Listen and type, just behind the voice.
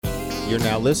You're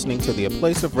now listening to the A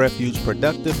Place of Refuge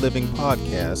Productive Living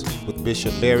podcast with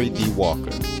Bishop Barry D.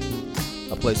 Walker.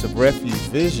 A Place of Refuge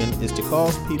vision is to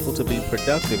cause people to be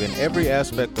productive in every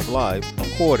aspect of life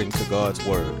according to God's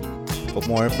Word. For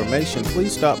more information,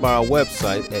 please stop by our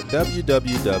website at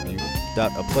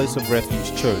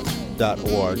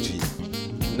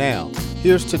www.aplaceofrefugechurch.org. Now,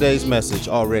 here's today's message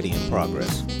already in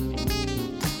progress.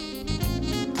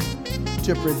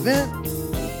 To prevent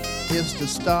is to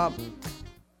stop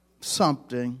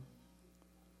something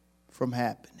from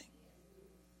happening.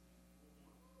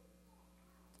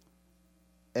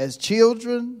 As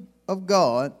children of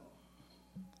God,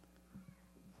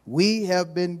 we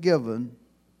have been given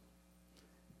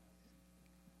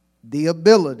the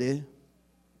ability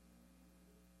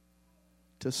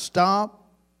to stop,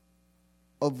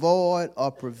 avoid,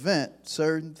 or prevent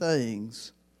certain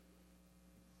things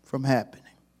from happening.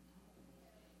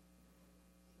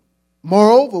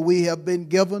 Moreover, we have been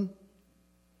given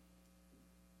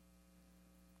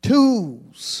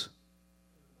tools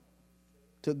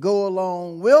to go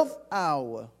along with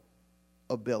our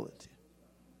ability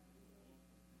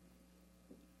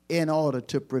in order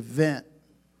to prevent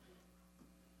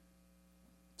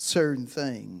certain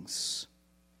things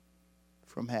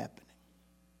from happening.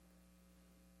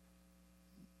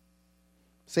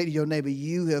 Say to your neighbor,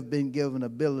 you have been given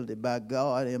ability by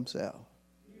God Himself,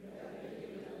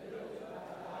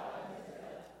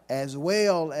 as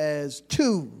well as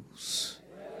tools.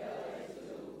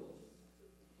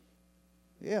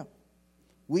 Yeah.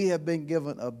 We have been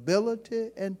given ability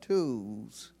and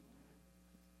tools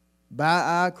by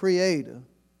our Creator.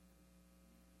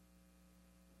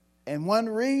 And one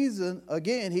reason,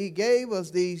 again, He gave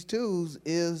us these tools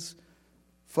is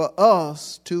for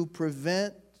us to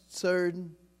prevent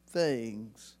certain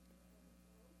things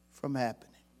from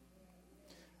happening.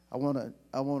 I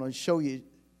want to show you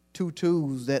two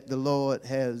tools that the Lord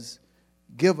has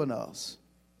given us.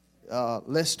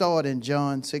 Let's start in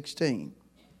John 16.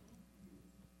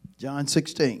 John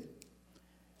 16.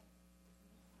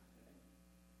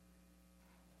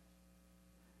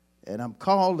 And I'm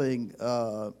calling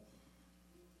the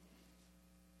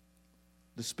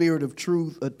Spirit of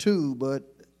Truth a tool,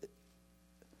 but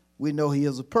we know He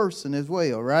is a person as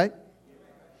well, right?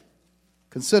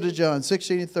 Consider John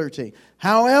 16 and 13.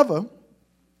 However,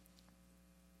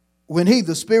 when He,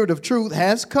 the Spirit of Truth,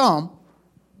 has come,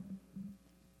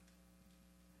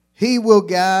 He will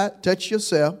guide, touch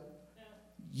yourself,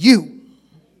 you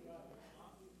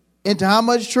into how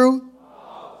much truth?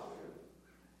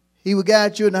 He will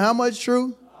guide you into how much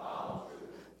truth?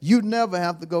 You never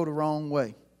have to go the wrong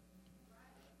way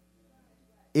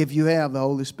if you have the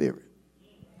Holy Spirit.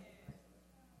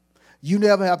 You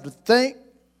never have to think,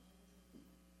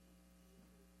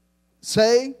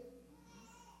 say,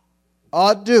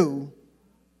 or do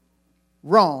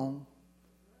wrong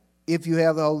if you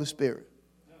have the Holy Spirit.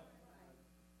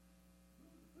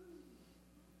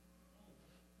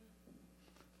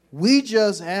 We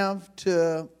just have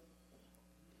to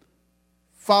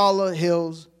follow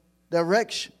His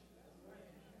direction.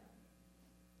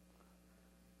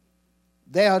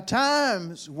 There are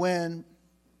times when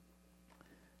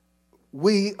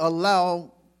we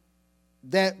allow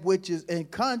that which is in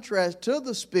contrast to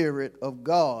the Spirit of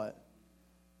God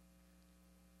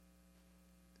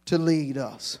to lead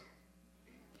us.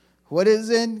 What is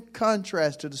in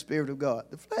contrast to the Spirit of God?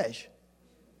 The flesh.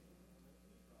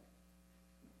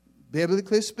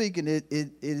 Biblically speaking, it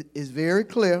is very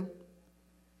clear.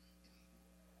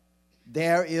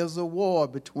 There is a war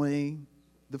between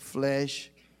the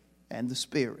flesh and the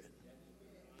Spirit.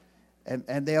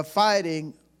 And they're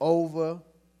fighting over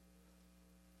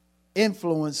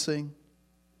influencing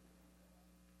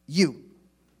you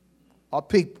or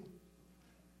people.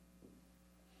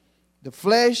 The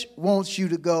flesh wants you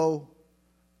to go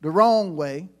the wrong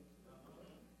way.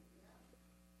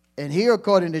 And here,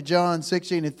 according to John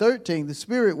 16 and 13, the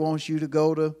Spirit wants you to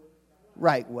go the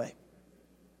right way.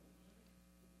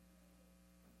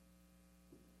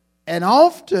 And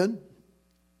often,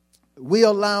 we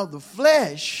allow the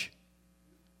flesh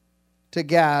to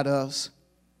guide us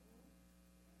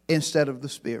instead of the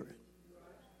Spirit.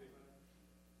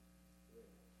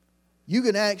 You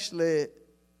can actually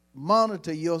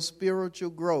monitor your spiritual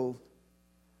growth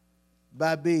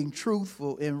by being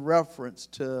truthful in reference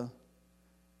to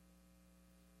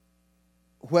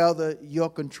whether you're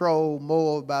controlled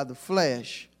more by the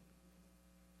flesh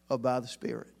or by the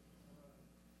Spirit.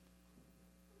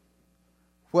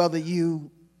 Whether you,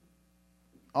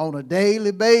 on a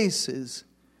daily basis,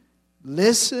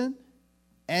 listen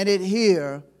and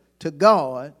adhere to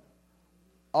God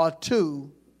or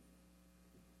to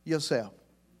yourself.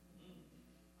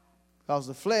 Because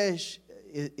the flesh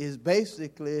is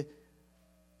basically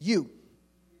you.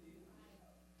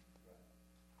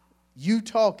 You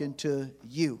talking to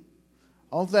you.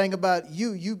 Only thing about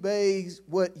you, you base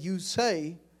what you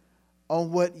say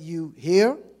on what you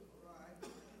hear,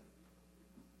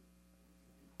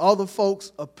 other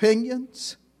folks'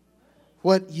 opinions,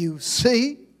 what you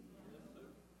see,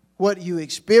 what you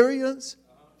experience,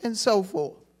 and so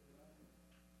forth.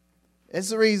 That's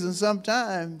the reason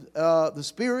sometimes the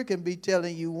Spirit can be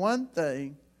telling you one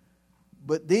thing,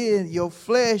 but then your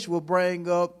flesh will bring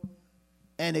up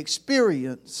an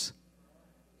experience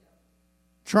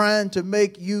trying to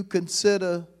make you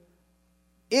consider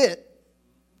it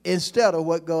instead of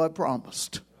what God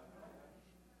promised.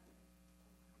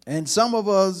 And some of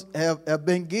us have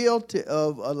been guilty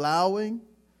of allowing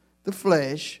the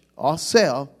flesh or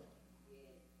self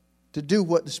to do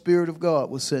what the Spirit of God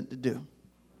was sent to do.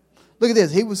 Look at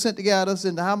this. He was sent to guide us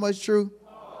into how much truth?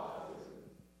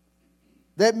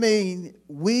 That means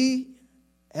we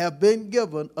have been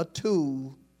given a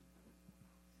tool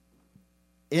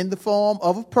in the form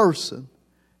of a person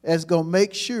that's going to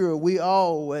make sure we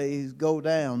always go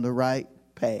down the right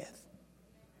path.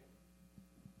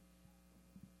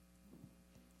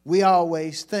 We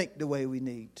always think the way we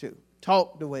need to,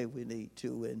 talk the way we need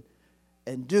to,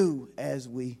 and do as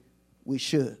we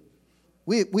should.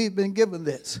 We've been given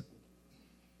this.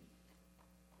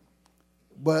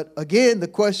 But again, the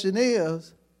question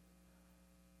is,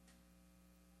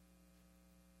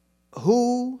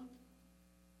 who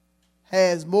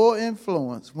has more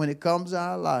influence when it comes to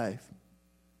our life?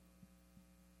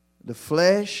 The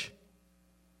flesh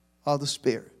or the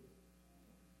spirit?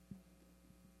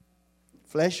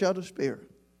 Flesh or the spirit?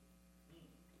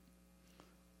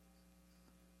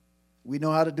 We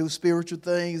know how to do spiritual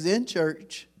things in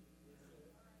church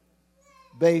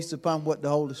based upon what the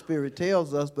Holy Spirit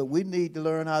tells us, but we need to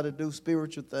learn how to do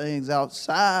spiritual things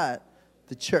outside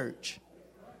the church.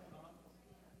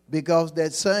 Because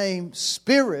that same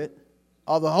Spirit,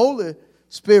 or the Holy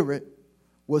Spirit,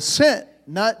 was sent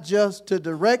not just to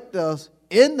direct us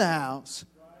in the house,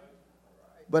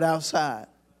 but outside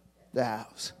the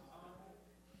house.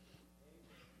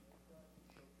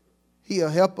 He'll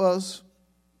help us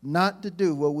not to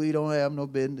do what we don't have no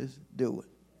business doing.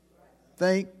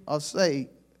 Think or say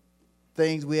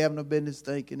things we have no business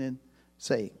thinking and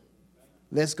saying.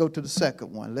 Let's go to the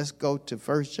second one. Let's go to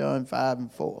 1 John 5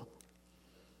 and 4.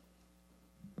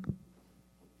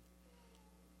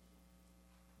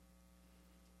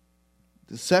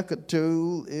 The second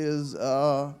tool is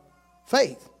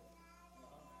faith.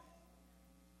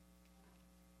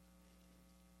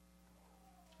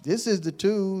 This is the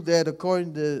tool that,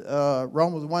 according to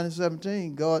Romans 1 and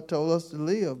 17, God told us to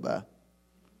live by.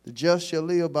 The just shall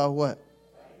live by what?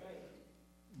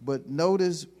 But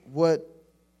notice what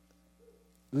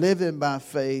living by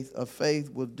faith, or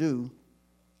faith, will do,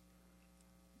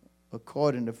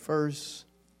 according to 1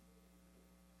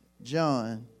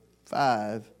 John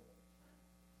 5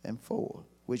 and 4,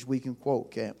 which we can quote,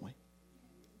 can't we?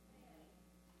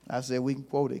 I said we can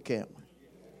quote it, can't we?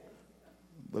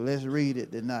 But let's read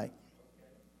it tonight.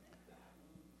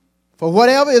 For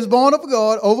whatever is born of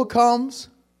God overcomes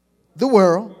the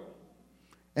world.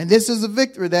 And this is a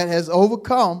victory that has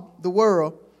overcome the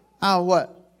world. Our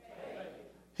what?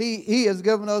 He has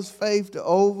given us faith to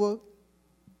overcome,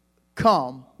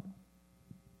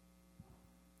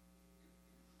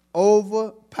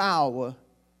 overpower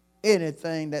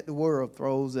anything that the world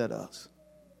throws at us.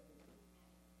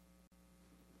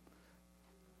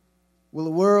 Will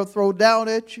the world throw down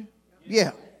at you?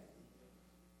 Yeah.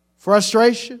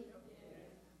 Frustration?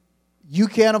 You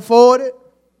can't afford it?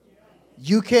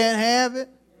 You can't have it?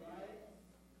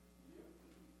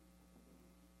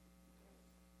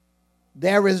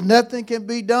 There is nothing can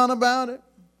be done about it?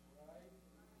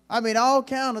 I mean, all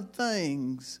kind of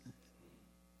things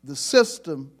the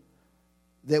system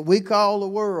that we call the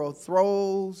world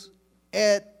throws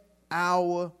at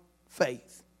our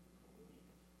faith.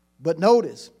 But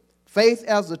notice, faith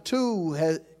as a tool,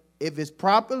 if it's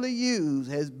properly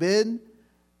used, has been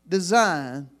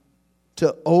designed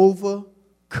to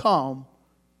overcome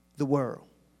the world.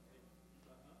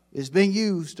 It's been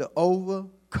used to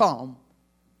overcome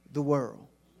the world.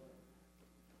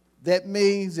 That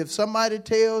means if somebody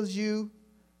tells you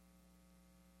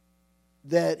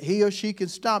that he or she can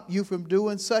stop you from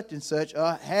doing such and such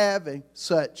or having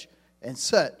such and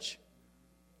such,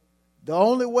 the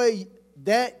only way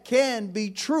that can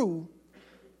be true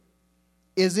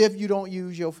is if you don't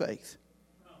use your faith.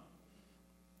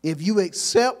 If you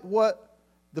accept what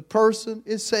the person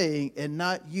is saying and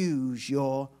not use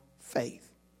your faith.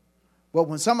 But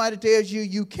when somebody tells you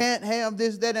you can't have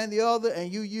this, that, and the other,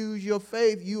 and you use your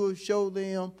faith, you will show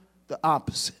them the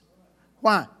opposite.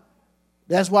 Why?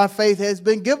 That's why faith has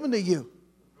been given to you.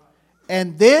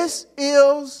 And this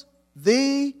is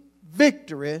the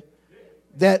victory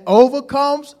that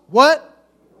overcomes what?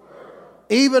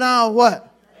 Even our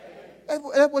what?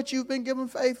 That's what you've been given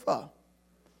faith for.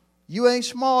 You ain't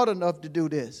smart enough to do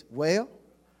this. Well,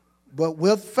 but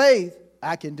with faith,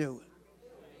 I can do it.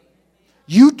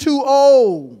 You too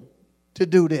old to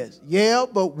do this. Yeah,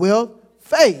 but with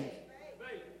faith.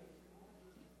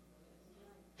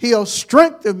 He'll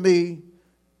strengthen me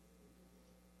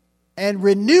and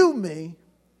renew me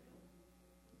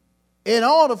in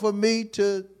order for me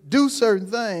to do certain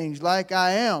things like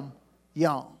I am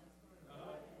young.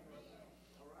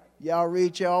 Y'all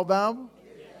read your Bible?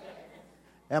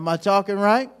 Am I talking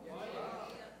right?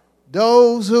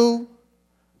 Those who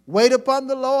wait upon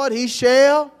the Lord, he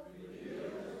shall.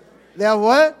 They'll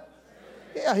what?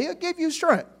 Yeah, he'll give you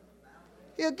strength.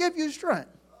 He'll give you strength.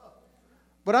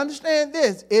 But understand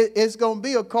this, it's going to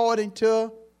be according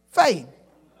to faith.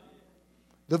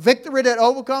 The victory that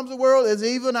overcomes the world is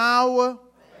even our.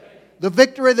 The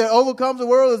victory that overcomes the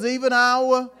world is even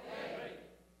our.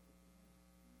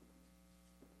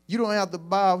 You don't have to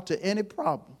bow to any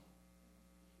problem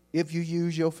if you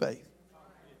use your faith.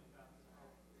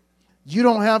 You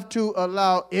don't have to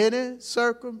allow any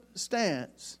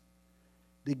circumstance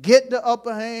to get the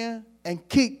upper hand and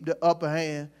keep the upper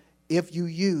hand if you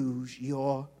use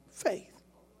your faith.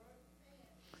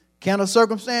 Can a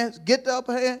circumstance get the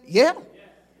upper hand? Yeah.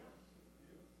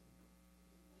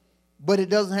 But it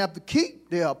doesn't have to keep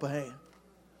the upper hand.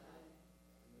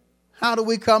 How do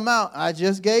we come out? I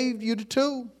just gave you the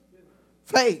two.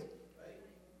 Faith.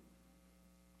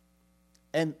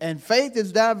 And faith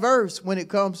is diverse when it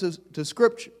comes to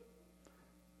Scripture.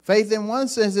 Faith in one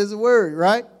sense is a word,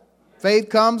 right? Faith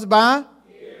comes by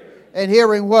and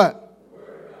hearing what?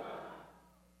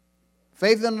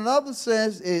 Faith in another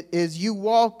sense is you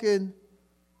walking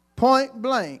point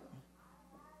blank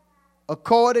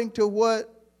according to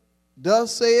what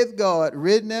thus saith God,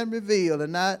 written and revealed,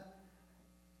 and not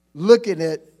looking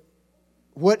at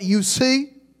what you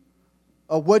see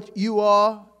or what you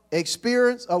are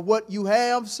experienced or what you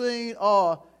have seen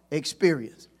or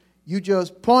experienced. You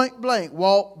just point blank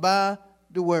walk by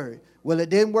the word. Well, it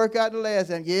didn't work out the last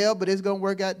time. Yeah, but it's going to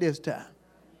work out this time.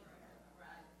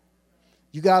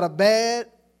 You got a bad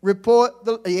report.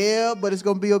 Yeah, but it's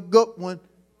going to be a good one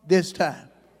this time.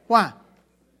 Why?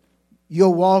 You're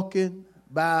walking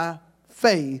by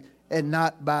faith and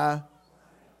not by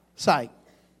sight.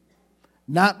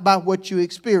 Not by what you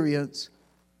experienced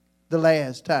the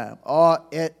last time or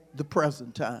at the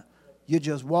present time. You're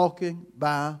just walking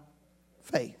by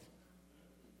faith.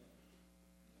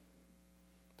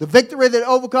 The victory that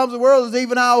overcomes the world is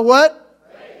even our what?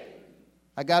 Faith.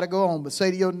 I got to go on, but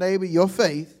say to your neighbor, your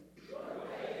faith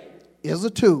is a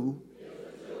tool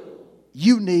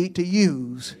you need to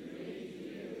use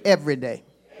every day.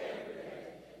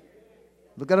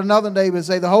 Look at another neighbor and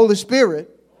say, the Holy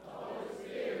Spirit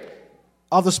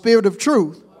or the Spirit of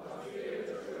truth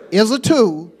is a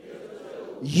tool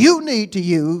you need to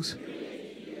use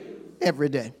every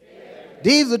day.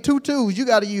 These are two tools you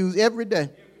got to use every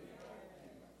day.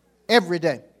 Every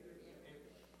day.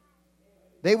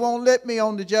 They won't let me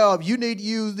on the job. You need to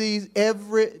use these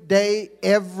every day,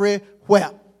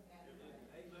 everywhere.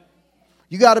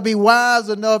 You got to be wise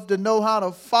enough to know how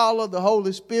to follow the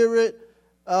Holy Spirit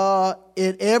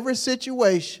in every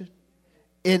situation,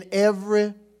 in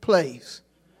every place.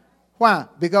 Why?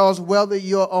 Because whether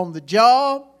you're on the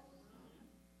job,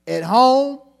 at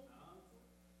home,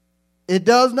 it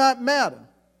does not matter.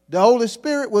 The Holy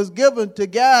Spirit was given to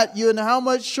guide you into how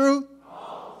much truth?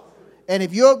 And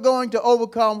if you're going to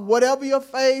overcome whatever you're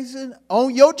facing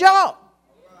on your job,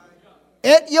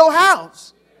 at your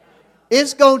house,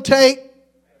 it's going to take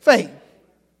faith.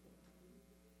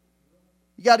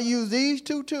 You got to use these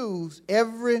two tools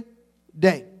every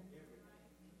day.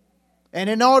 And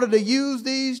in order to use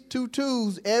these two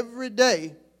tools every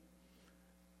day,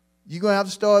 you're going to have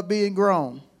to start being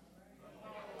grown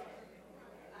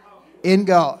in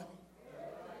God.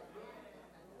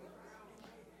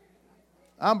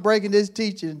 I'm breaking this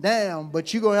teaching down,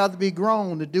 but you're going to have to be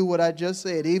grown to do what I just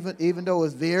said, even though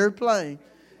it's very plain.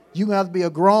 You're going to have to be a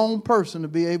grown person to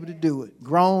be able to do it.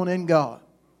 Grown in God.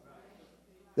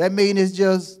 That means it's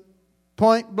just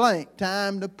point blank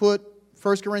time to put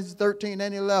 1 Corinthians 13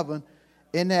 and 11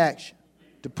 in action.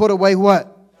 To put away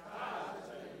what?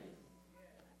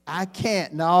 I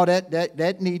can't. No,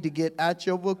 that need to get out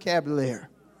your vocabulary.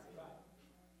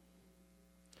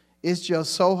 It's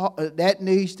just so hard. That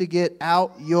needs to get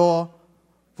out your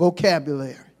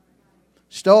vocabulary.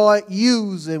 Start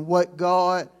using what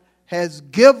God has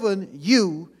given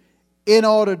you in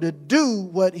order to do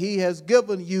what He has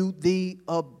given you the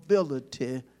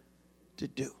ability to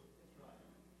do.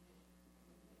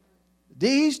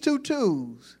 These two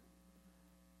tools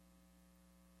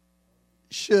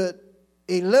should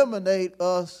eliminate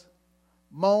us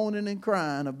moaning and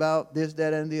crying about this,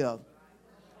 that, and the other.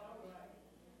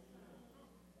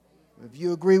 If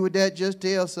you agree with that, just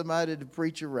tell somebody the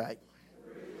preacher right.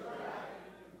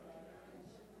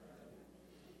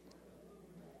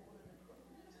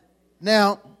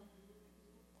 Now,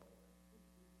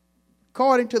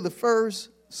 according to the first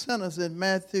sentence in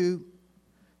Matthew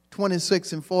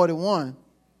 26 and 41,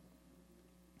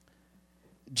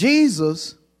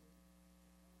 Jesus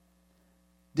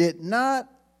did not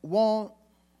want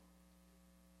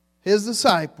His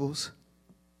disciples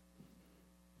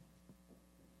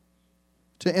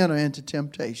to enter into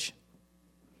temptation.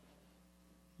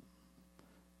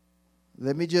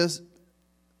 Let me just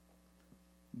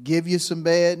give you some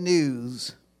bad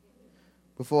news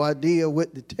before I deal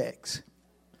with the text.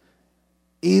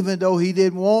 Even though He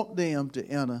didn't want them to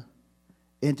enter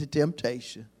into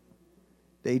temptation,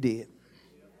 they did.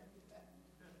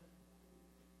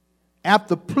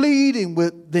 After pleading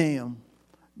with them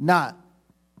not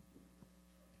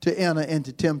to enter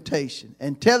into temptation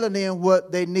and telling them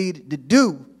what they needed to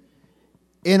do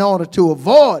in order to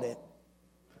avoid it,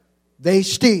 they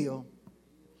still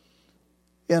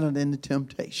entered into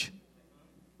temptation.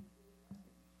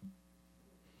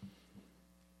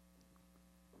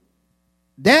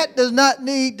 That does not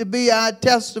need to be our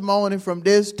testimony from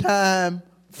this time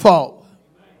forward.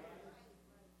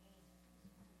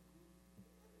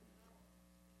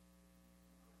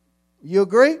 You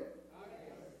agree?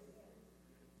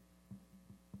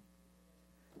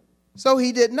 So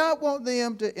He did not want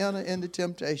them to enter into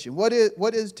temptation. What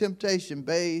is temptation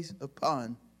based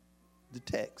upon the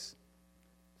text?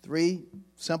 3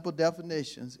 simple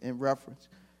definitions in reference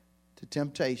to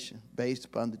temptation based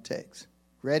upon the text.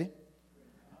 Ready?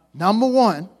 Number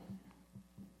 1,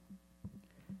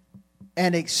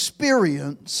 an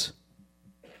experience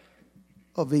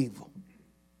of evil.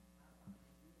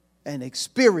 An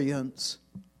experience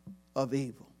of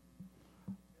evil.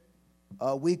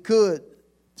 We could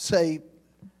say,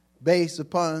 based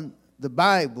upon the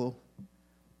Bible,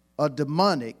 a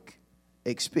demonic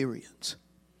experience.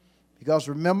 Because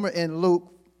remember in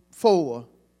Luke 4,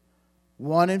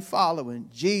 1 and following,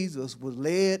 Jesus was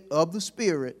led of the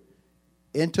Spirit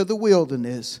into the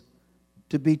wilderness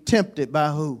to be tempted by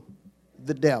who?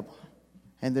 The devil.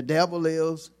 And the devil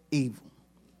is evil.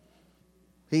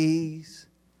 He's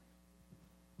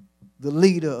the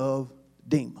leader of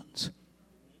demons.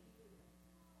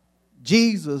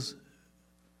 Jesus,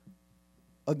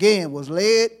 again, was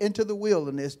led into the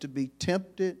wilderness to be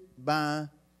tempted by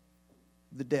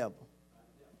the devil.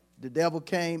 The devil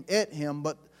came at him,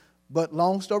 but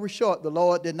long story short, the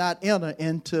Lord did not enter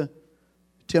into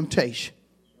temptation.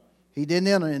 He didn't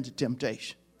enter into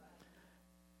temptation.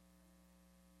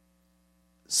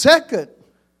 Second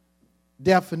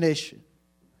definition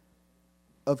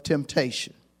of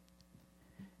temptation: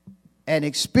 an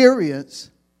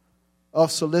experience of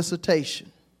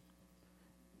solicitation.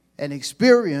 An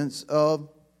experience of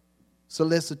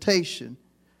solicitation.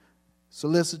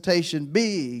 Solicitation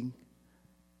being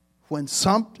when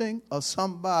something or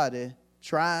somebody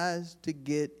tries to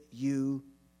get you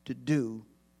to do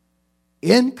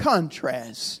in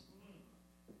contrast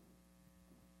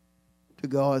to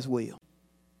God's will.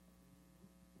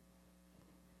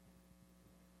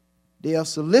 They are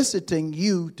soliciting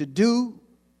you to do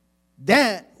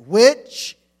that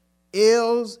which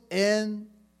is in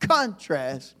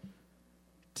contrast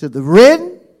to the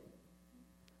written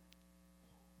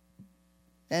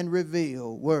and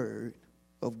revealed word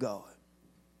of God.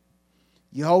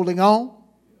 You holding on?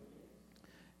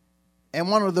 And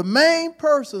one of the main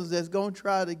persons that's going to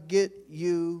try to get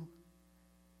you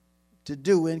to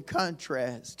do in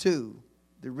contrast to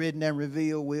the written and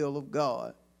revealed will of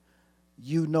God,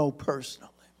 you know personally.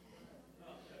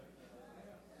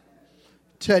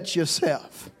 Touch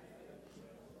yourself.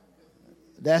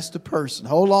 That's the person.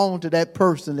 Hold on to that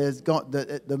person that's going.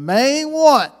 The main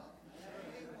one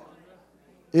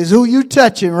is who you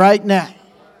touching right now.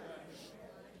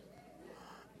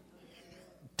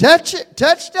 Touch it.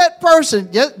 Touch that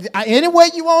person. Just, any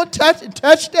way you want to touch it,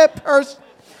 touch that person.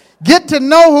 Get to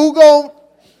know who going to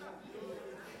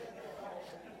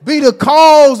be the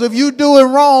cause of you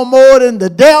doing wrong more than the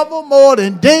devil, more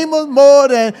than demons, more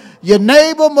than your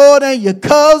neighbor, more than your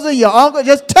cousin, your uncle.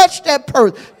 Just touch that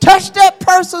person. Touch that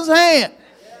person's hand.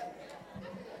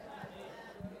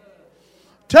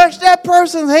 Touch that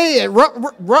person's head.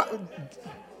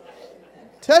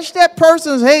 Touch that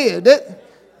person's head.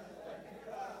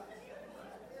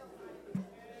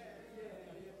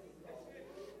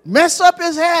 Mess up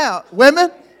his hair.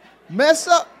 Women, mess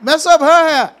up her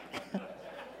hair.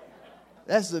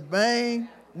 That's the main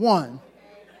one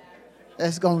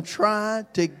that's going to try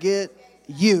to get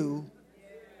you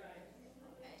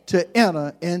to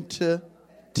enter into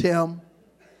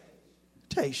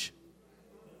temptation.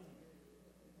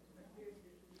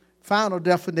 Final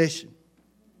definition.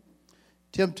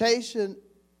 Temptation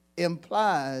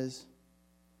implies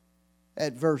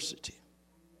adversity.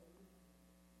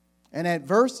 And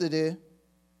adversity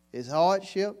is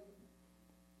hardship,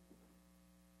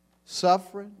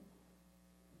 suffering,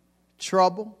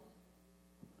 trouble,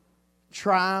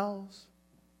 trials,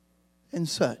 and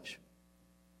such.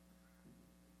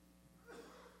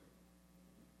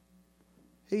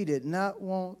 He did not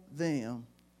want them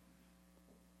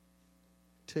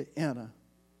to enter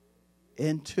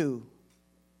into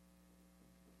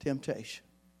temptation.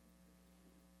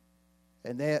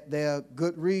 And there are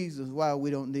good reasons why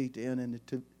we don't need to enter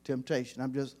into temptation.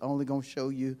 I'm just only going to show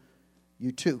you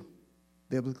two,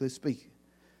 biblically speaking.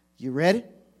 You ready?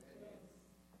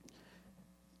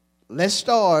 Let's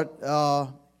start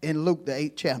in Luke, the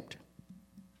 8th chapter.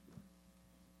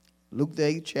 Luke, the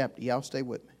 8th chapter. Y'all stay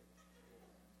with me.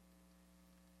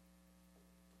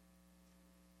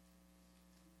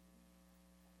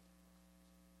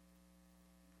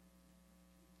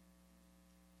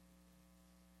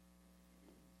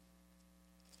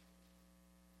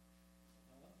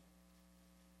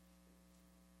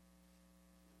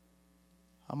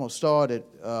 I'm going to start at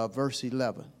verse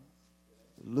 11.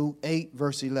 Luke 8,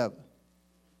 verse 11.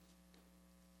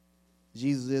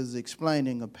 Jesus is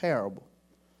explaining a parable.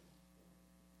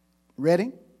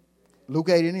 Ready? Luke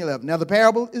 8 and 11. Now the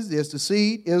parable is this. The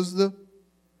seed is the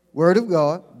word of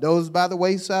God. Those by the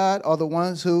wayside are the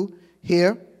ones who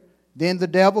hear. Then the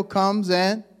devil comes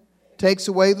and takes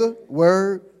away the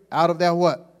word out of their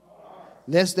what?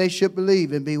 Lest they should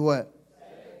believe and be what?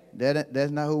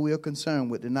 That's not who we are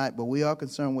concerned with tonight, but we are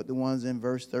concerned with the ones in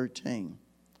verse 13.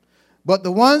 But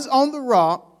the ones on the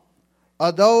rock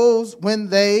are those when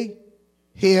they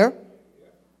hear.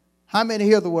 How many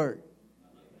hear the word?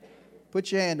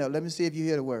 Put your hand up. Let me see if you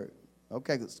hear the word.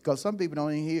 Okay, because some people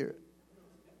don't even hear it.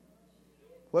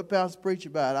 What pastor preach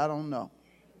about? I don't know.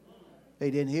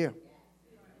 They didn't hear.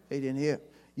 They didn't hear.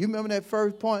 You remember that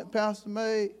first point pastor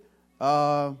made?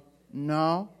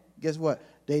 No. Guess what?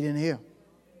 They didn't hear.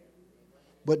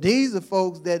 But these are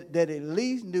folks that at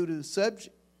least knew the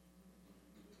subject,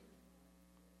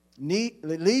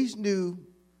 at least knew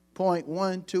point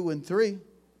 1, 2, and 3,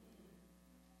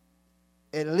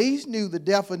 at least knew the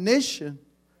definition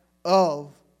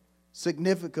of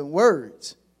significant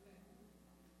words.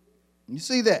 You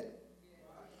see that?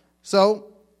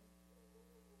 So,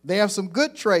 they have some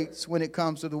good traits when it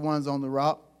comes to the ones on the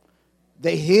rock.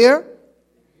 They hear.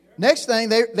 Next thing,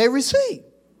 they receive.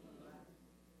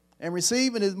 And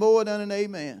receiving is more than an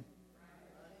amen.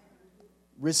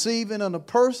 Receiving in a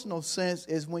personal sense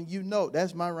is when you know,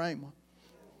 that's my rhema.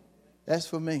 That's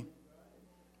for me.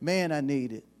 Man, I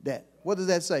needed that. What does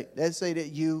that say? That say that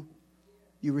you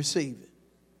receive it.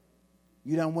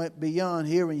 You done went beyond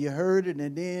hearing, you heard it,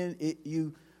 and then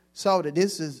you saw that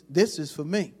this is for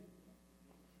me.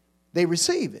 They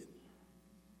receive it.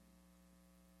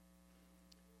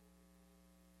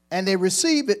 And they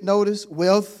receive it, notice,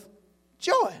 with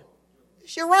joy.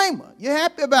 It's your rhema. You're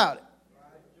happy about it.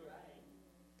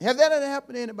 Have that ever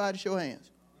happened to anybody? Show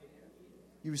hands.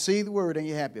 You receive the word and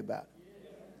you're happy about it.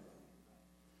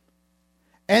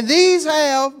 And these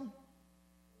have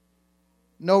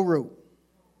no root.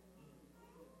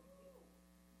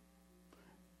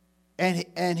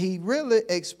 And he really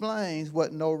explains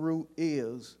what no root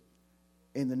is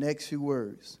in the next few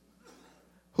words.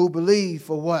 Who believe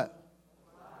for what?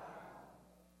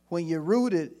 When you're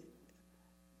rooted,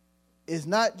 it's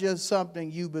not just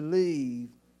something you believe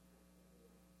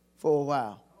for a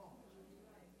while.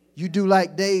 You do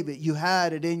like David. You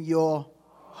hide it in your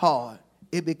heart.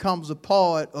 It becomes a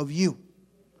part of you.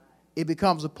 It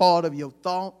becomes a part of your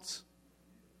thoughts,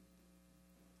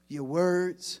 your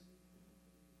words,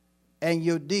 and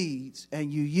your deeds.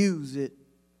 And you use it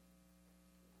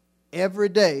every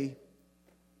day,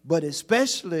 but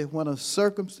especially when a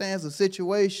circumstance, a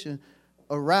situation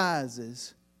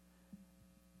arises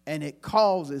and it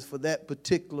causes for that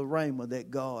particular rhema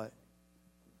that God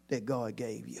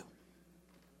gave you.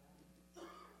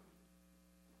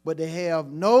 But they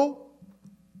have no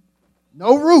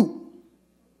root.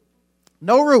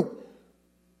 No root.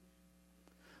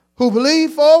 who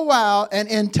believe for a while, and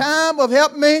in time of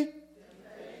help me,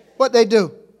 what they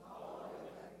do?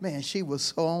 Man, she was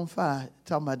so on fire.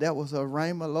 Talking about that was her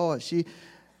rhema, Lord. She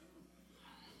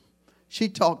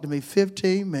talked to me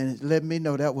 15 minutes, let me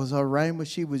know that was her rhema.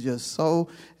 She was just so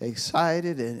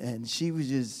excited, and she was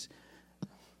just,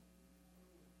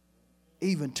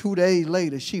 even 2 days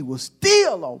later, she was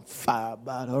still on fire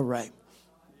about her rhema.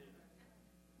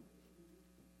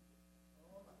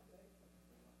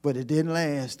 But it didn't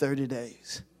last 30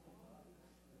 days.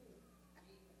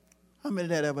 How many of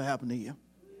that ever happened to you?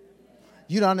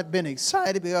 You done been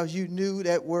excited because you knew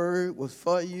that word was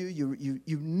for you.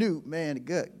 You knew, man,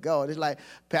 good God. It's like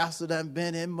Pastor done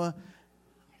been in my...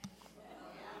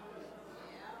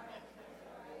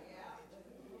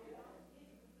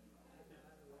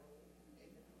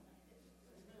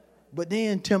 But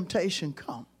then temptation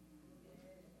come.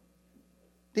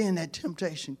 Then that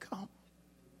temptation come.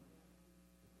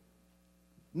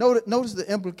 Notice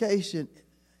the implication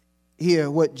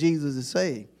here, what Jesus is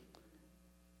saying.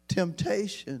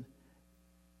 Temptation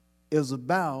is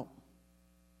about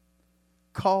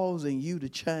causing you to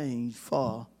change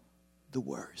for the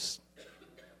worse.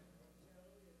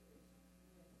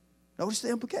 Notice the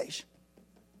implication.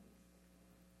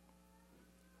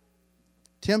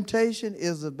 Temptation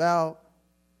is about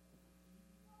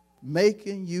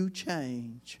making you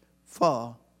change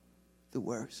for the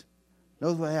worse.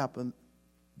 Notice what happened.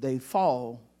 They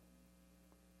fall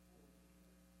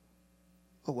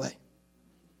away.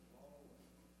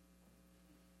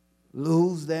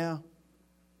 Lose their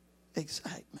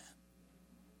excitement.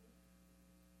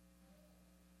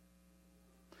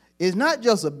 It's not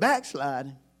just a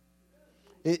backsliding.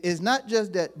 It's not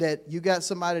just that you got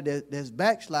somebody that's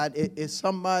backsliding. It's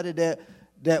somebody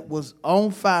that was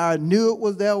on fire, knew it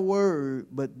was their word,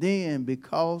 but then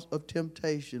because of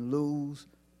temptation, lose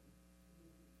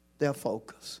their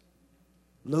focus,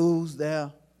 lose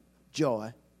their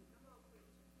joy,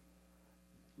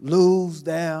 lose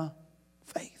their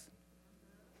faith.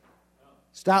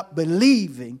 Stop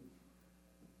believing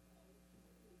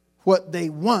what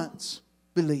they once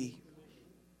believed.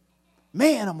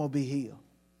 Man, I'm going to be healed.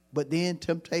 But then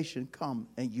temptation comes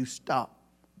and you stop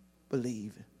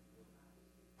believing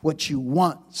what you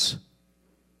once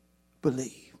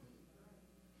believed.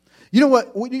 You know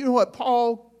what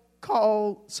Paul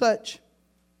called such?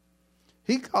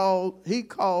 He called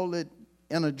it,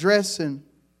 in addressing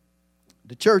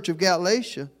the church of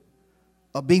Galatia,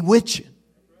 a bewitching.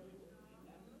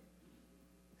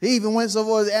 He even went so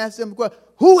far as to ask them,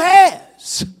 who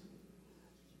has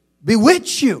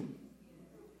bewitched you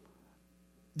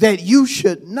that you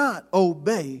should not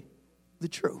obey the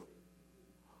truth?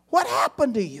 What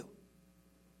happened to you?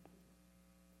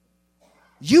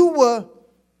 You were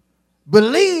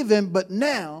believing, but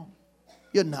now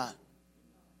you're not.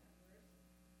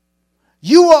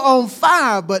 You were on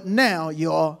fire, but now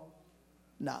you're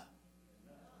not.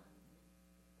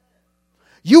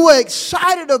 You were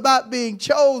excited about being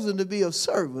chosen to be a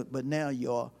servant, but now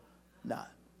you're not.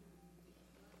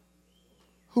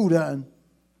 Who done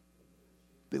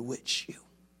bewitched you?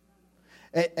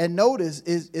 And notice,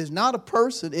 is not a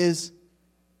person, is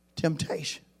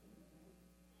temptation.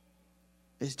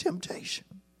 It's temptation.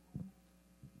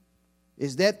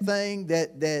 It's that thing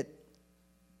that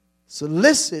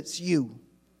solicits you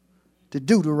to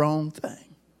do the wrong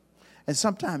thing. And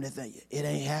sometimes they think, it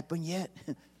ain't happened yet.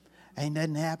 Ain't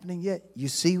nothing happening yet. You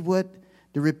see what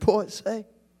the reports say?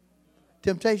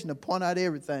 Temptation to point out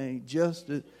everything just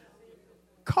to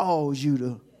cause you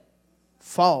to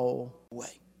fall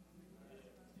away.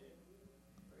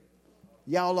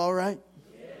 Y'all all right?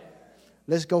 Yeah.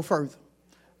 Let's go further.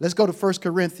 Let's go to 1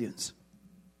 Corinthians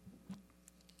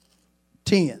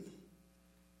 10.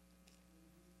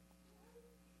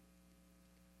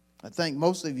 I think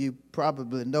most of you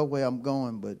probably know where I'm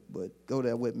going, but go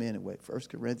there with me anyway. 1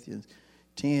 Corinthians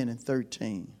 10 and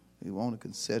 13. We want to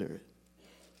consider it.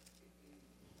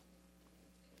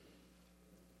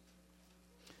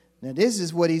 Now, this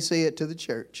is what he said to the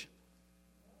church.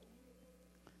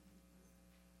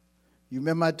 You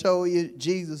remember I told you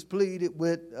Jesus pleaded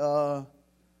with the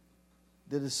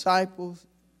disciples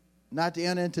not to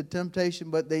enter into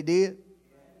temptation, but they did.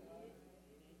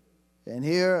 And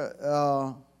here,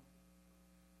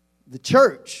 the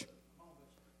church,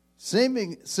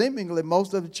 seemingly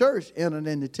most of the church entered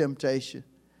into temptation.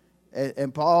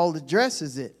 And Paul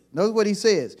addresses it. Notice what he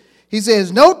says. He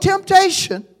says, no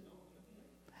temptation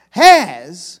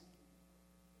has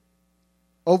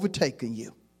overtaken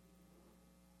you,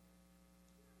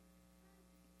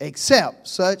 except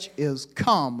such is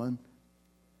common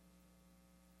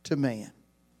to man.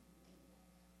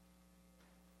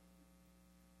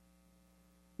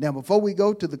 Now, before we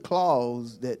go to the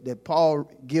clause that Paul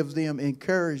gives them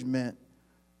encouragement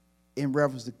in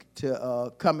reference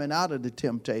to coming out of the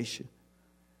temptation,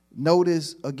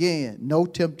 notice again, no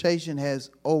temptation has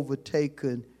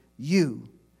overtaken you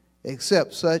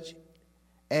except such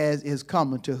as is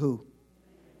common to who?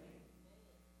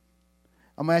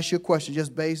 I'm going to ask you a question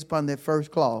just based upon that first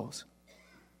clause.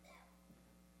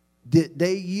 Did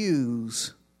they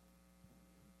use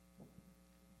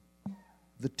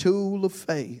the tool of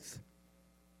faith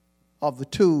of the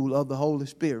tool of the Holy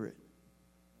Spirit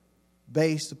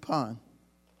based upon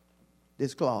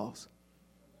this clause?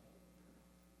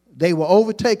 They were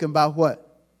overtaken by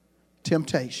what?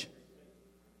 Temptation.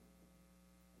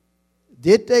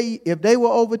 Did they, if they were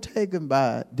overtaken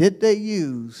by it, did they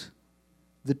use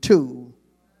the tool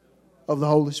of the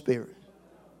Holy Spirit?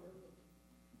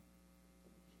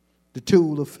 The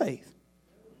tool of faith?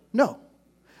 No.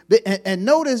 And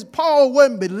notice Paul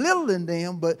wasn't belittling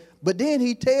them, but then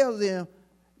he tells them,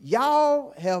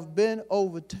 y'all have been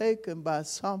overtaken by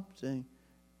something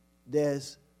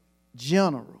that's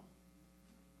general,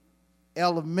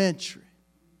 elementary,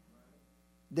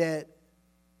 that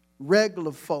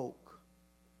regular folk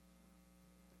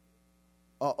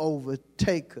are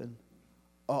overtaken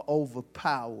or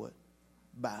overpowered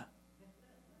by.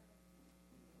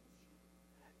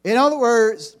 In other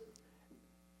words,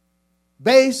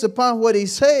 based upon what he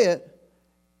said,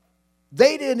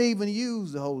 they didn't even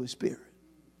use the Holy Spirit.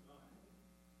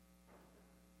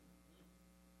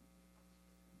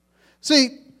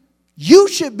 See, you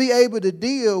should be able to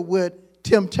deal with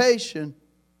temptation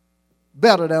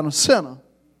better than a sinner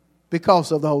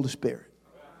because of the Holy Spirit.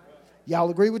 Y'all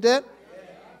agree with that?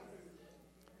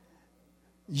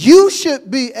 You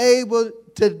should be able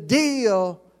to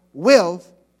deal with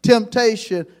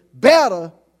temptation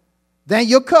better than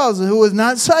your cousin who is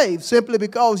not saved, simply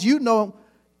because you know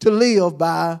to live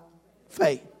by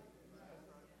faith.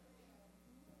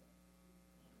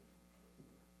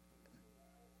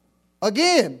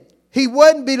 Again, he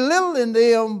wasn't belittling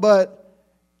them, but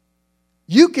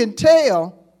you can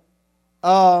tell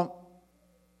that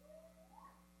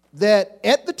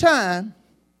at the time,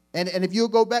 and if you'll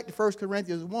go back to 1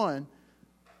 Corinthians 1,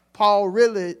 Paul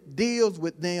really deals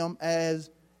with them as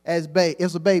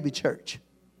it's a baby church.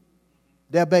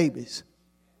 They're babies.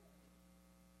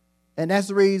 And that's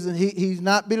the reason he's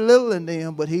not belittling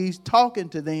them, but he's talking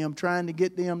to them, trying to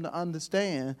get them to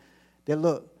understand that,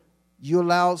 look, you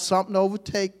allowed something to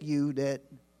overtake you that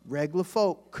regular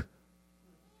folk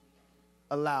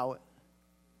allow it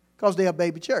because they're a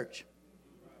baby church.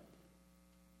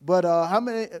 But how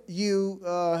many of you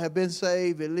have been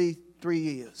saved at least 3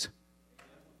 years?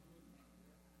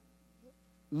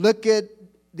 Look at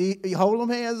hold them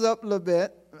hands up a little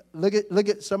bit. Look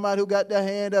at somebody who got their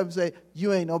hand up and say,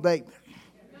 you ain't no baby.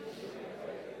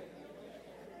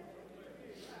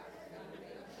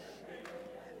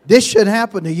 This should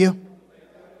happen to you.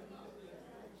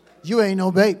 You ain't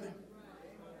no baby.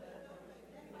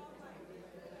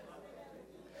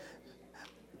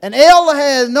 An elder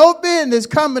has no business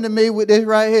coming to me with this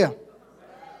right here.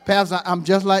 Perhaps I'm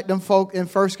just like them folk in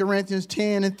 1 Corinthians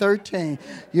 10 and 13.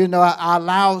 You know, I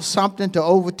allowed something to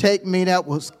overtake me that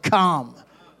was calm.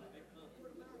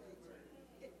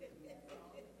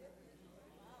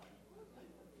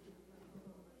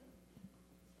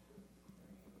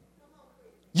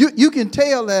 You can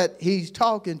tell that he's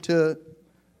talking to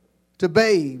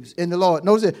babes in the Lord.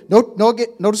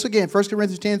 Notice again, 1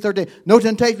 Corinthians 10, 13. No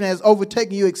temptation has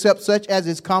overtaken you except such as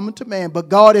is common to man. But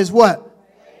God is what?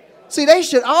 See, they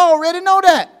should already know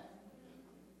that.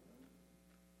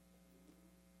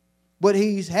 But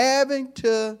he's having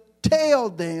to tell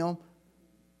them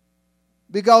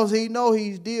because he knows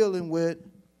he's dealing with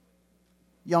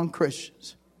young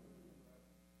Christians.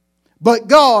 But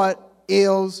God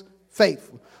is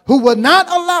faithful, who will not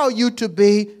allow you to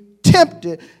be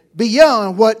tempted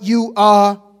beyond what you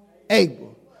are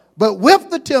able. But with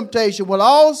the temptation will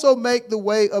also make the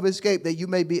way of escape that you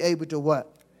may be able to what?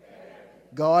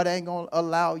 God ain't going to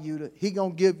allow you to. He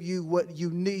going to give you what you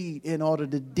need in order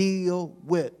to deal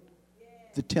with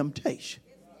the temptation.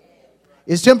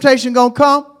 Is temptation going to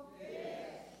come?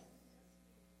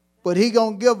 But he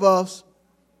going to give us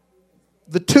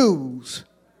the tools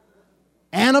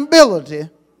and ability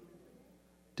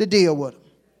to deal with them.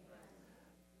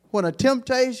 When a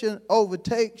temptation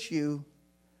overtakes you,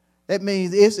 that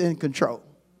means it's in control.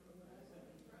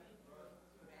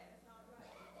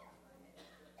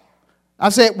 I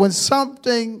said when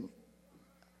something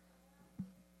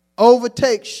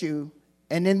overtakes you,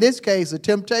 and in this case a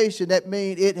temptation, that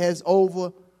means it has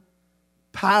overpowered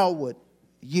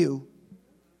you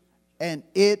and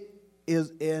it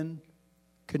is in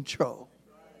control.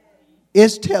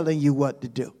 It's telling you what to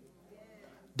do.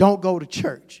 Don't go to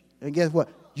church. And guess what?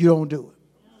 You don't do it.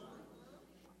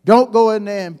 Don't go in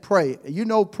there and pray. You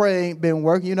know prayer ain't been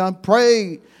working. You know, I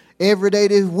prayed every day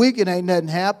this week and ain't nothing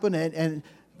happened. And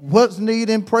what's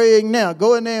needing praying now?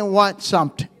 Go in there and watch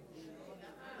something.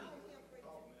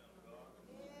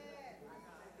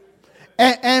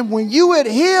 And when you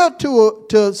adhere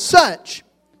to such,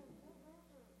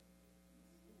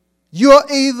 you're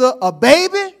either a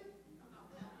baby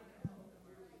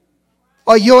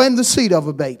or you're in the seat of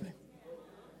a baby.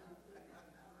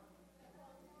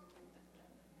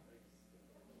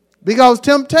 Because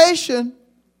temptation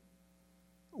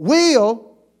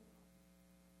will,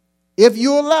 if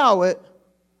you allow it,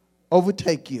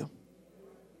 overtake you.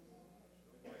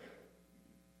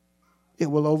 It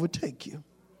will overtake you.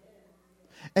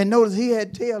 And notice he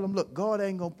had to tell them, look, God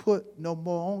ain't going to put no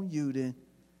more on you than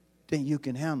you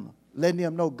can handle. Letting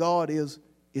them know God is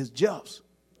just.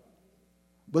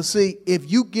 But see,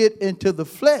 if you get into the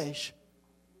flesh,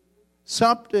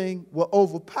 something will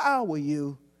overpower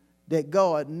you that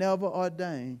God never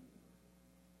ordained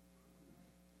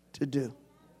to do,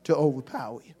 to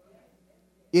overpower you.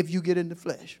 If you get in the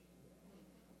flesh.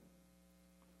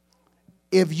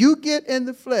 If you get in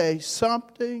the flesh,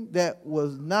 something that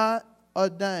was not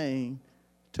ordained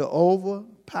to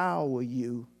overpower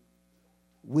you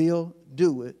will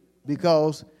do it,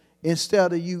 because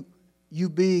instead of you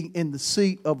being in the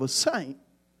seat of a saint,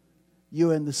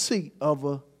 you're in the seat of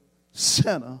a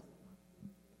sinner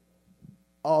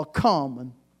or a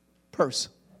common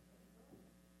person.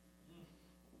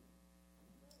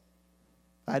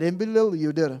 I didn't belittle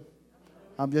you, did I?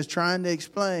 I'm just trying to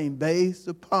explain based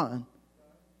upon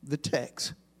the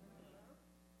text.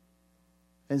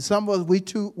 And some of us, we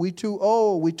too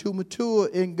old, we too mature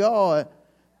in God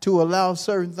to allow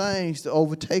certain things to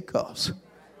overtake us.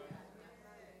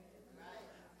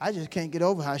 I just can't get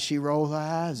over how she rolls her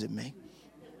eyes at me.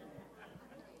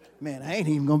 Man, I ain't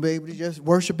even going to be able to just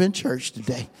worship in church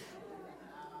today.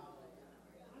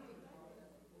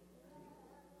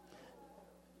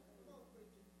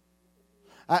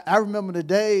 I remember the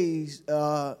days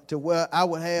to where I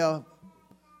would have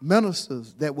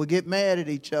ministers that would get mad at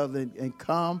each other and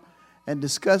come and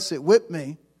discuss it with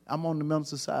me. I'm on the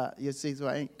minister side, you see, so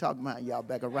I ain't talking about y'all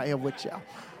back right here with y'all.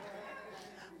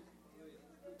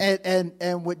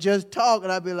 And with just talking,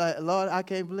 I'd be like, Lord, I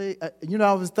can't believe.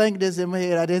 I was thinking this in my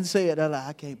head. I didn't say it. I'm like,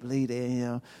 I can't believe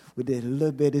that, we did a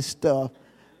little bit of stuff.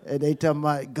 And they talking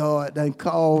about God done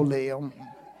called them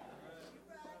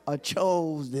or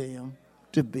chose them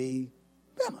to be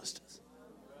ministers.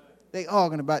 They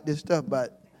arguing about this stuff,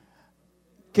 but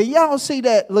can y'all see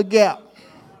that little gap?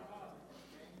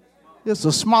 It's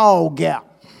a small gap.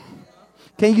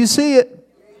 Can you see it?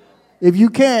 If you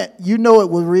can't, you know it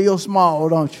was real small,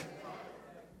 don't you?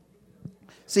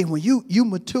 See, when you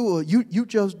mature, you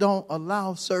just don't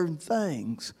allow certain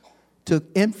things to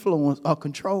influence or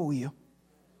control you.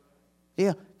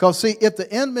 Yeah, because see, if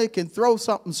the enemy can throw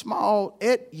something small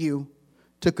at you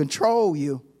to control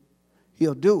you,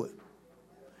 he'll do it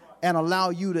and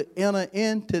allow you to enter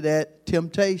into that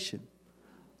temptation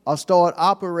or start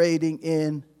operating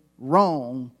in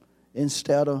wrong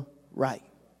instead of right.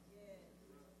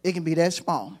 It can be that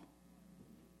small.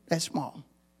 That small.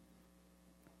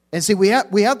 And see, we have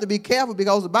to be careful,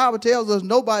 because the Bible tells us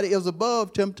nobody is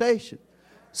above temptation.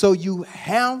 So you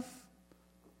have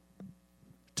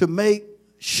to make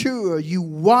sure you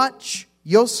watch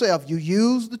yourself, you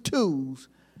use the tools,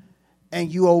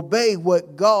 and you obey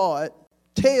what God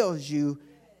tells you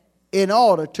in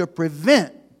order to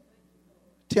prevent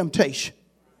temptation.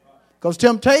 Because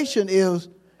temptation is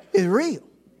real.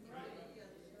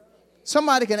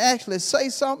 Somebody can actually say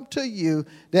something to you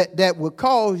that will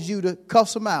cause you to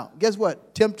cuss them out. Guess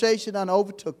what? Temptation done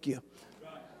overtook you.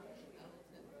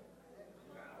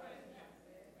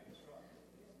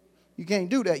 You can't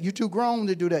do that. You're too grown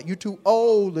to do that. You're too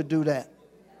old to do that.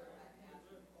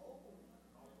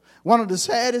 One of the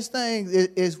saddest things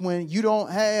is when you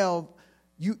don't have,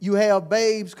 you have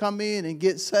babes come in and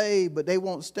get saved, but they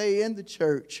won't stay in the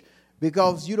church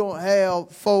because you don't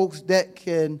have folks that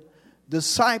can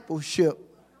disciple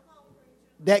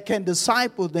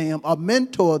them or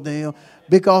mentor them,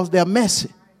 because they're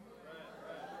messy.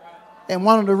 And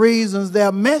one of the reasons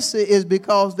they're messy is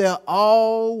because they're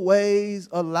always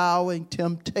allowing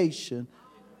temptation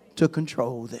to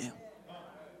control them.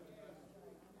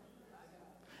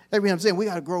 Every time I'm saying we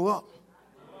got to grow up.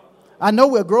 I know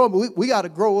we're growing, but we got to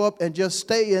grow up and just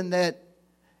stay in that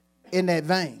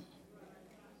vein.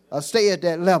 Or stay at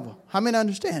that level. How many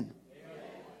understand?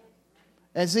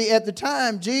 And see, at the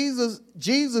time, Jesus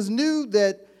knew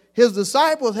that his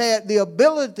disciples had the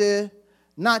ability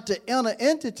not to enter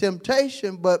into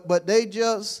temptation, but they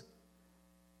just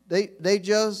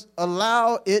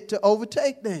allow it to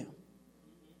overtake them.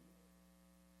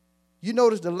 You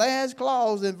notice the last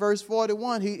clause in verse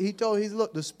 41, he's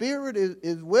look, the spirit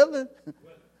is willing,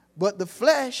 but the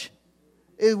flesh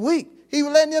is weak. He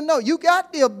was letting them know, you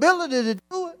got the ability to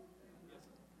do it.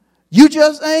 You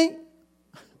just ain't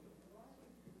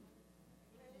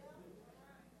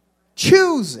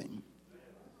choosing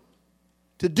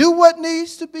to do what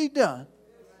needs to be done.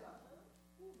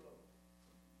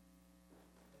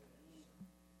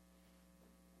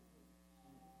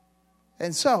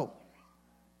 And so,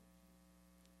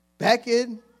 back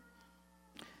in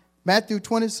Matthew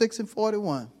 26 and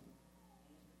 41.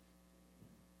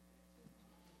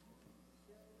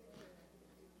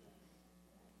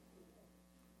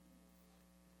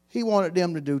 He wanted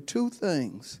them to do two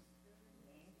things.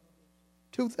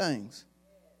 Two things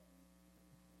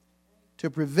to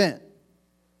prevent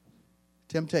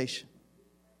temptation.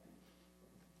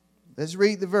 Let's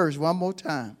read the verse one more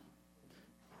time.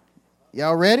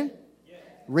 Y'all ready? Yes.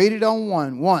 Read it on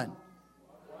one. One.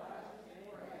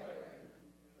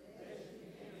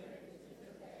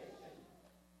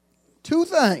 Two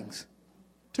things.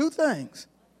 Two things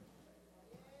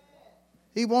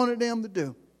he wanted them to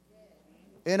do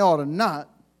in order not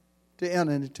to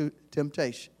enter into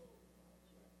temptation.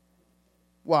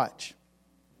 Watch.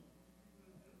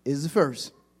 Is the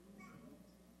first.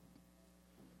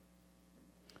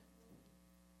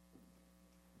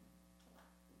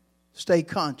 Stay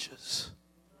conscious.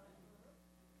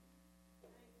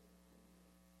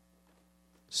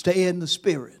 Stay in the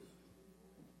spirit.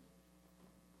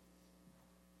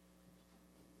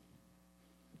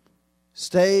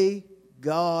 Stay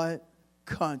God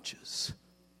conscious.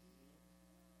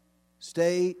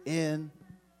 Stay in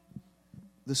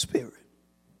the spirit.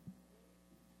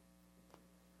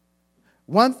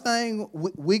 One thing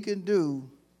we can do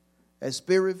as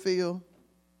spirit-filled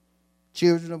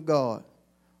children of God,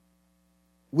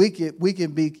 we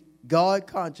can be God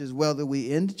conscious whether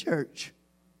we in the church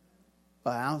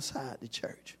or outside the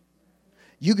church.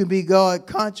 You can be God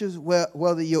conscious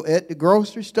whether you're at the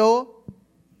grocery store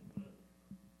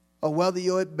or whether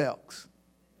you're at Belk's.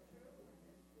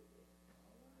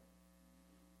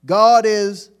 God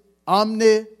is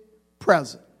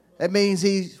omnipresent. That means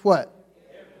he's what?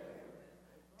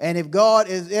 And if God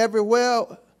is everywhere,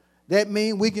 that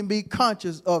means we can be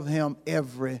conscious of him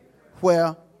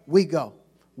everywhere we go.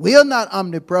 We are not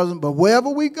omnipresent, but wherever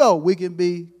we go, we can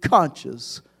be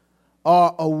conscious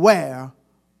or aware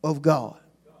of God.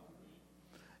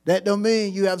 That don't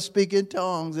mean you have to speak in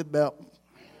tongues about.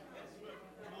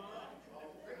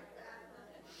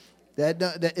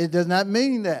 It does not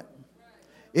mean that.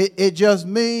 It just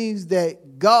means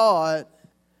that God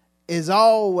is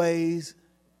always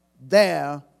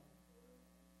there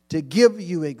to give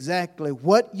you exactly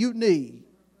what you need,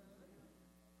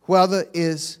 whether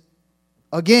it's,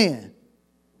 again,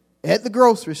 at the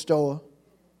grocery store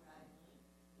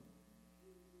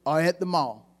or at the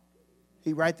mall.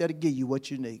 He's right there to give you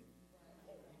what you need.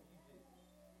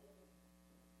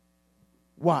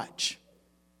 Watch.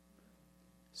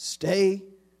 Stay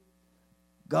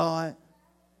God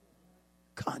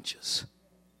conscious.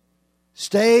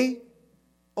 Stay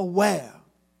aware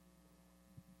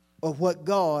of what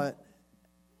God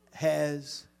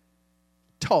has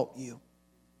taught you,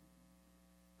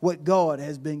 what God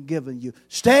has been giving you.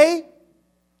 Stay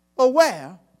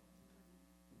aware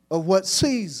of what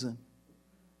season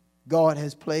God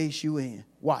has placed you in.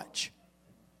 Watch.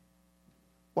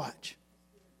 Watch.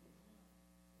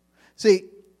 See,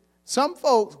 some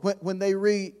folks, when they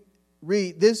read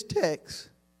this text,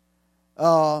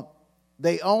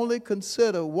 they only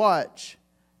consider watch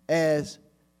as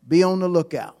be on the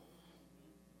lookout.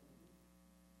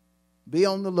 Be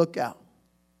on the lookout.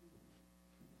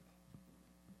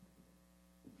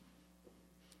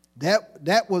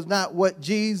 That was not what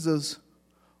Jesus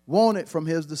wanted from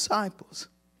his disciples.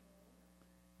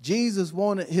 Jesus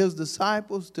wanted his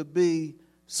disciples to be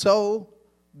so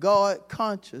God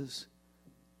conscious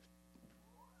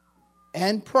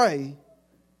and pray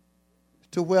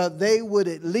to where they would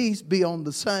at least be on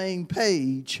the same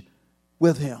page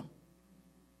with him.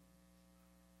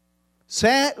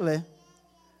 Sadly,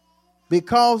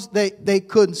 because they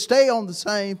couldn't stay on the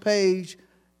same page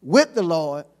with the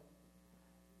Lord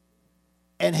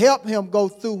and help him go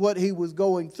through what he was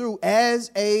going through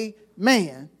as a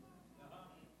man,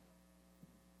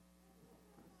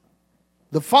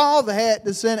 the Father had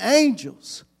to send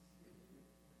angels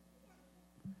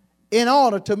in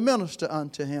order to minister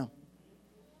unto him,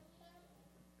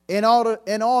 in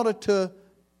order to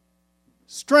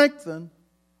strengthen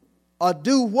or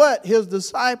do what his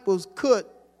disciples could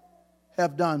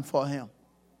have done for him.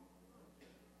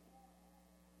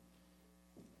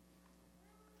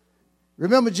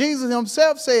 Remember, Jesus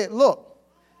himself said, look,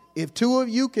 if two of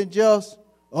you can just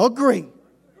agree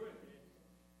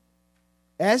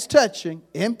as touching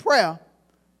in prayer,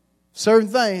 certain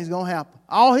things going to happen.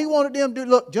 All he wanted them to do,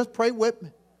 look, just pray with me.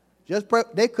 Just pray.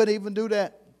 They couldn't even do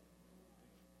that.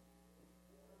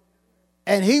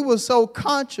 And he was so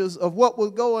conscious of what was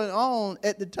going on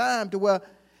at the time to where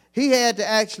he had to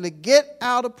actually get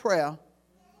out of prayer,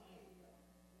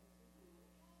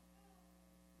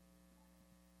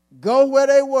 go where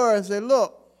they were and say,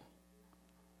 look,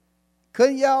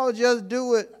 couldn't y'all just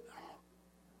do it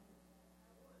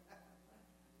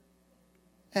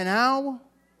an hour?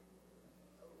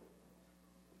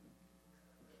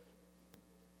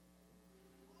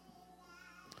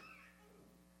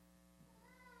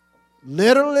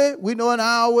 Literally, we know an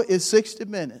hour is 60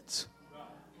 minutes.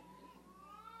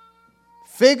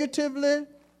 Figuratively,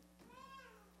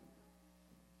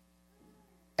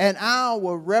 an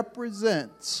hour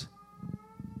represents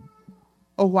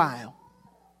a while.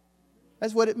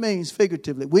 That's what it means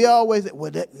figuratively. We always say,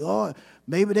 well,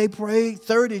 maybe they prayed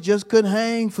 30, just couldn't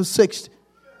hang for 60.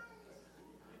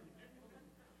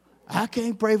 I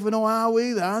can't pray for no hour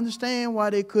either. I understand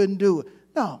why they couldn't do it.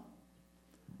 No.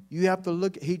 You have to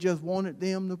look, he just wanted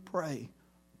them to pray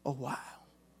a while.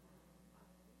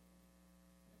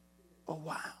 A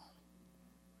while.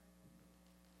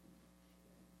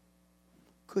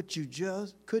 Couldn't you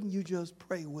just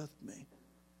pray with me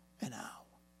an hour?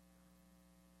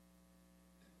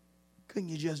 Couldn't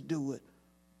you just do it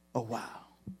a while?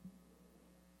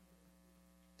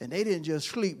 And they didn't just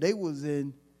sleep, they was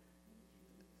in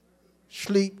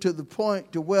sleep to the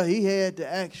point to where he had to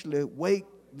actually wake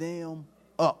them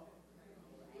up.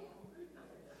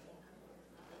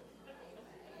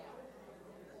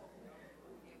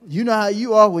 You know how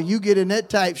you are when you get in that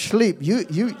type sleep.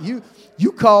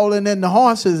 You calling in the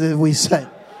horses, as we say.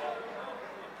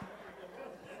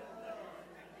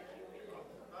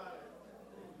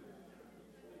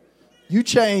 You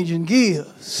changing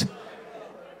gears.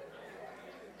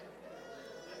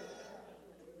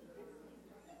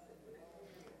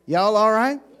 Y'all all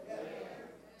right?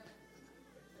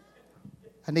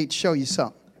 I need to show you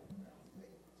something.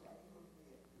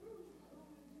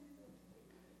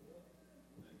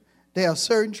 There are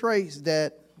certain traits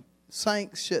that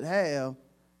saints should have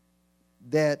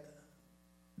that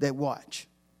watch.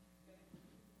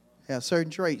 There are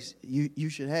certain traits you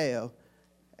should have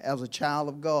as a child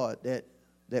of God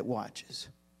that watches.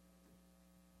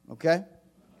 Okay?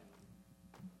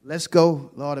 Let's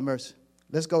go, Lord have mercy.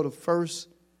 Let's go to 1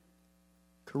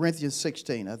 Corinthians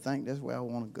 16. I think that's where I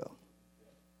want to go.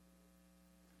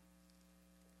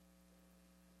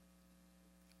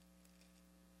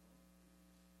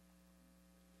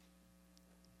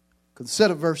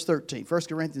 Consider verse 13. 1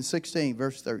 Corinthians 16,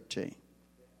 verse 13.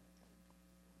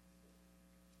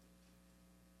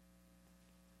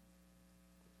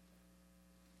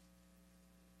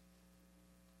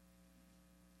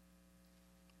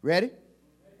 Ready?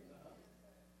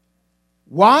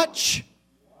 Watch.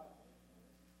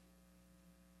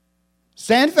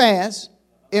 Stand fast.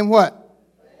 In what?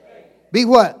 Be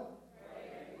what?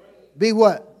 Be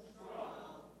what?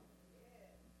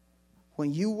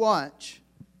 When you watch,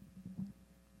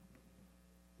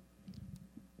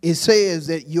 it says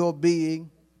that you're being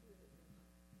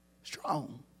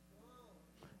strong.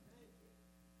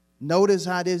 Notice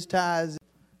how this ties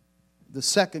the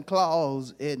second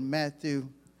clause in Matthew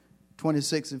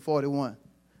 26 and 41.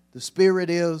 The spirit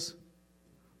is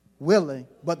willing,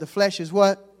 but the flesh is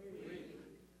what?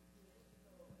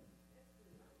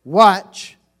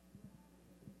 Watch.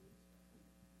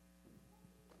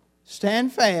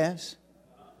 Stand fast.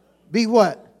 Be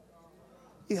what?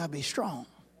 You got to be strong.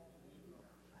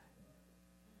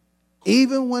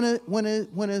 Even when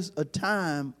it's a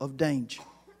time of danger,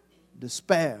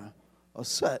 despair, or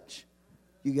such,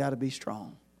 you got to be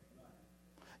strong.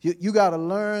 You got to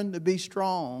learn to be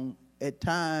strong at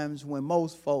times when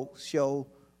most folks show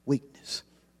weakness.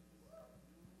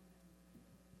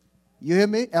 You hear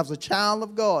me? As a child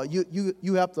of God,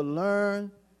 you have to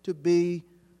learn to be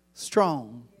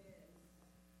strong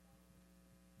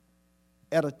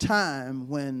at a time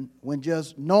when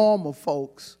just normal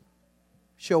folks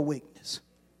show weakness.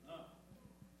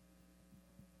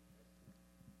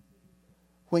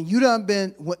 When you done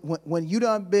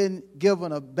been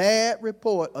given a bad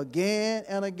report again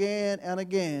and again and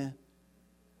again,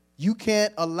 you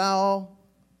can't allow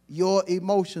your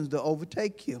emotions to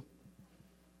overtake you.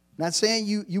 Not saying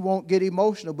you won't get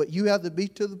emotional, but you have to be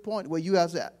to the point where you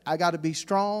have to say, I got to be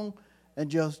strong and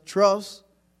just trust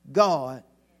God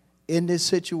in this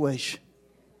situation.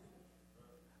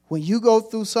 When you go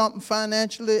through something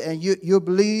financially and you're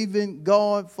believing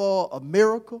God for a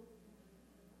miracle,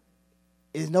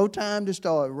 it's no time to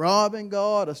start robbing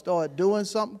God or start doing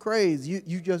something crazy.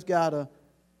 You just got to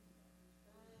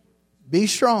be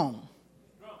strong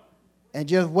and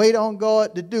just wait on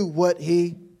God to do what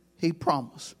He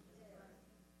promised.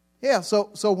 Yeah,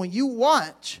 so when you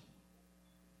watch,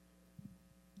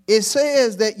 it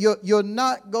says that you're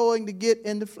not going to get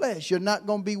in the flesh. You're not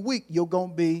going to be weak. You're going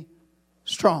to be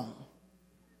strong.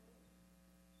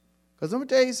 Because let me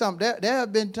tell you something. There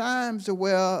have been times to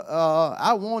where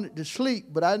I wanted to sleep,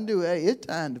 but I knew, hey, it's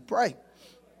time to pray.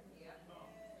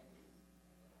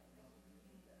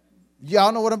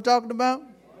 Y'all know what I'm talking about?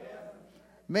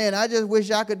 Man, I just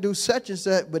wish I could do such and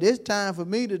such, but it's time for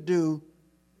me to do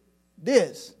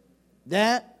this,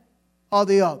 that, or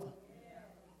the other.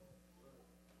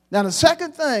 Now, the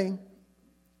second thing,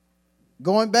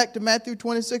 going back to Matthew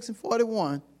 26 and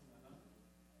 41,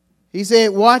 he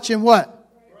said, watch and what?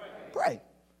 Pray.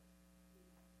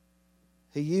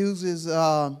 He uses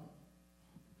the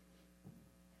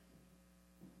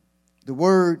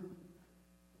word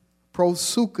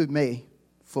proseuchomai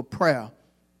for prayer,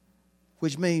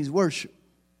 which means worship.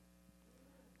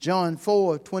 John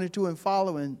 4:22 and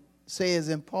following says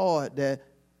in part that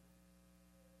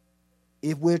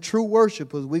if we're true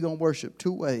worshipers, we're going to worship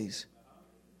two ways.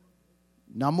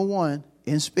 Number one,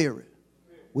 in spirit.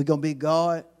 We're going to be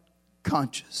God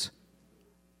conscious.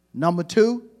 Number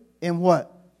two, in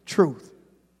what? Truth.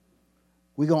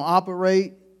 We're going to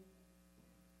operate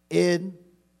in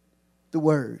the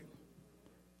Word.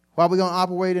 Why are we going to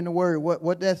operate in the Word?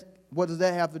 What does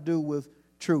that have to do with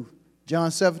truth? John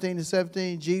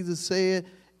 17:17, Jesus said,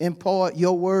 in part,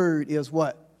 your word is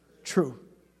what? Truth.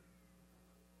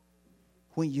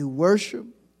 When you worship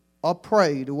or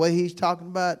pray, the way he's talking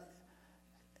about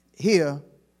here,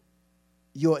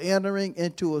 you're entering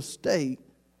into a state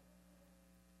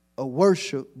of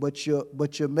worship, but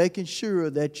you're making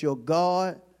sure that you're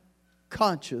God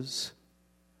conscious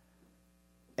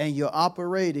and you're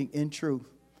operating in truth.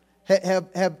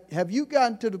 Have you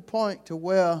gotten to the point to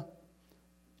where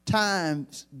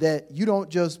times that you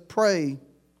don't just pray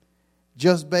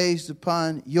just based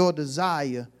upon your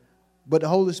desire, but the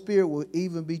Holy Spirit will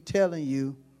even be telling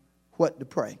you what to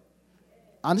pray?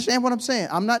 Understand what I'm saying?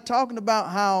 I'm not talking about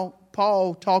how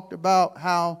Paul talked about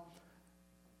how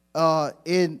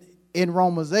in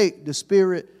Romans 8, the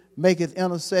Spirit maketh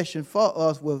intercession for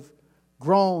us with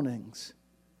groanings,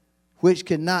 which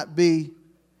cannot be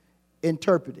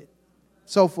interpreted.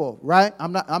 So forth, right?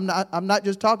 I'm not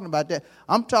just talking about that.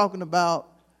 I'm talking about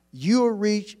you'll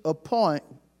reach a point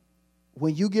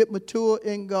when you get mature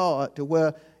in God to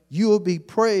where you will be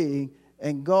praying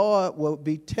and God will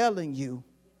be telling you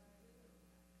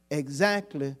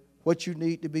exactly what you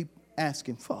need to be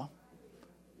asking for.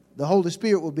 The Holy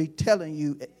Spirit will be telling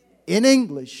you in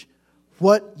English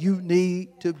what you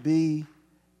need to be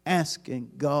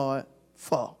asking God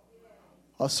for,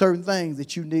 or certain things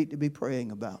that you need to be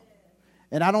praying about.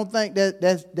 And I don't think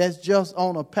that's just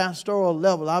on a pastoral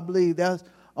level. I believe that's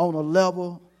on a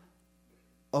level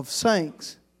of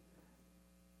saints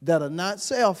that are not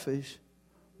selfish,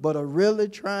 but are really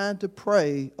trying to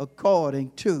pray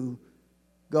according to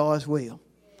God's will.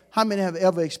 How many have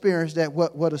ever experienced that,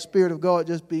 what the Spirit of God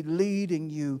just be leading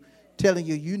you, telling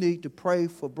you, you need to pray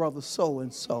for brother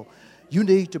so-and-so. You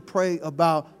need to pray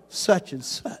about such and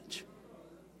such.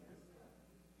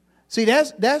 See,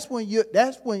 that's when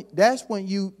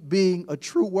you being a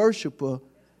true worshiper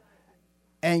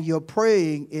and you're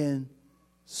praying in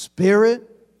spirit,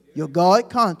 you're God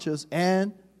conscious,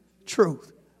 and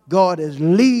truth. God is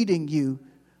leading you.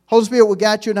 Holy Spirit will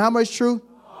guide you in how much truth?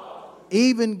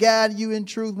 Even guide you in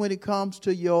truth when it comes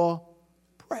to your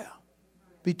prayer.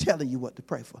 Be telling you what to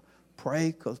pray for.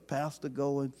 Pray because pastor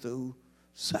going through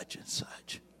such and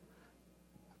such.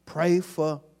 Pray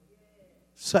for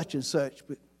such and such.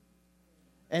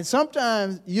 And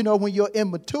sometimes, when you're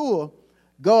immature,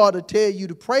 God will tell you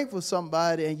to pray for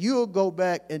somebody and you'll go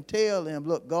back and tell them,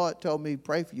 look, God told me to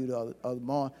pray for you the other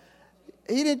morning.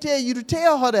 He didn't tell you to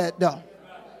tell her that, though.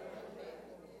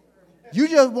 You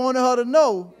just wanted her to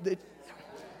know that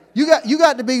you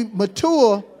got to be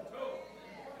mature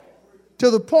to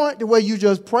the point to where you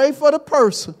just pray for the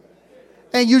person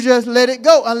and you just let it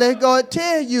go and let God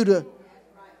tell you to.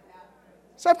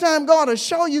 Sometimes God will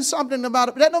show you something about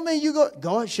it. But that don't mean you go,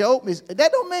 God showed me.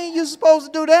 That don't mean you're supposed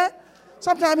to do that.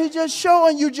 Sometimes he's just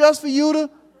showing you just for you to.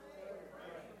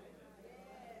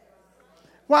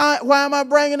 Why am I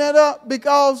bringing that up?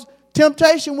 Because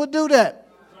temptation will do that.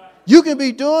 You can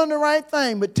be doing the right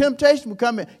thing, but temptation will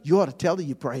come in. You ought to tell her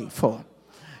you prayed for her.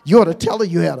 You ought to tell her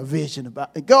you had a vision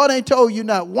about it. God ain't told you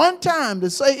not one time to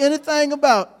say anything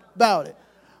about it.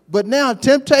 But now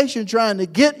temptation trying to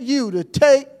get you to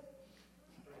take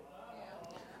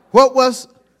what was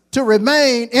to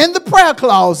remain in the prayer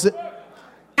closet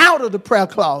out of the prayer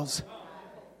closet.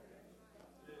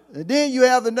 And then you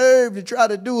have the nerve to try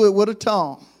to do it with a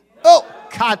tongue. Oh,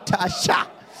 katasha.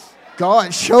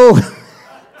 God showed.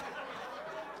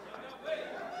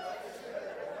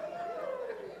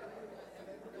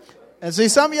 And see,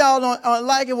 some of y'all aren't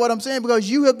liking what I'm saying because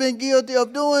you have been guilty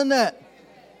of doing that.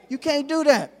 You can't do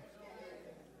that.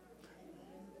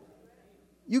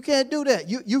 You can't do that.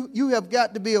 You have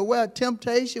got to be aware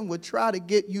temptation will try to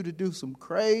get you to do some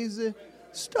crazy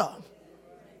stuff.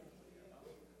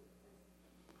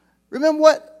 Remember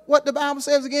what the Bible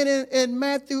says again in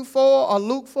Matthew 4 or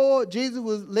Luke 4? Jesus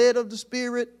was led of the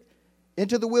Spirit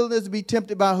into the wilderness to be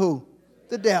tempted by who?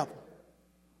 The devil.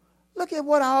 Look at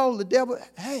what all the devil,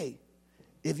 hey,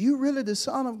 if you really the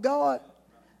Son of God,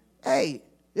 hey,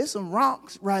 there's some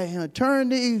rocks right here. Turn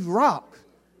these rocks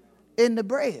into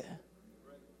bread.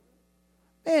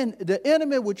 And the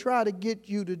enemy will try to get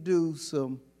you to do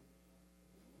some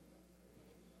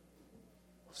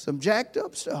jacked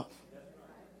up stuff.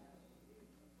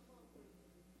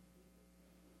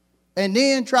 And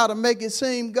then try to make it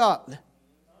seem godly.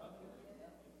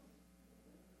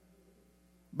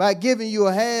 By giving you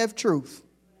a half truth.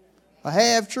 A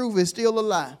half truth is still a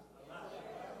lie.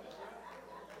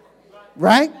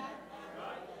 Right?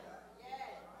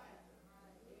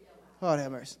 Lord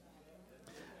have mercy.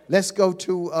 Let's go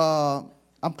to,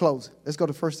 I'm closing. Let's go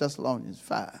to 1 Thessalonians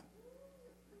 5.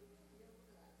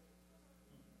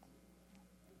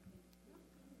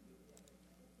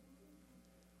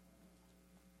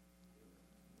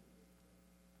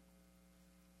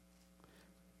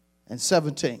 And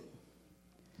 17.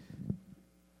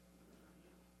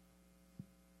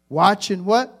 Watch and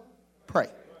what? Pray.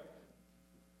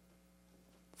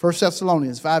 1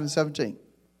 Thessalonians 5 and 17.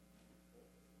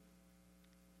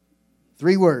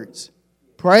 3 words.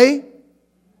 Pray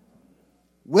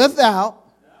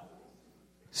without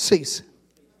ceasing.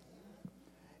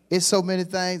 It's so many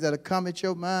things that'll come at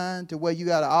your mind to where you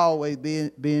got to always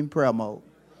be in prayer mode.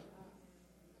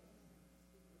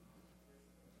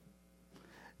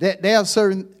 There are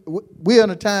certain, we're in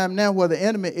a time now where the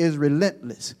enemy is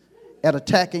relentless at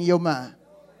attacking your mind.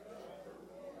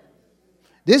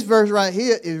 This verse right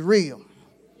here is real.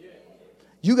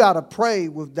 You got to pray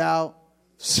without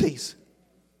ceasing.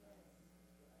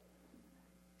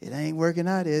 It ain't working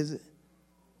out, is it?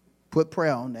 Put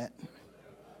prayer on that.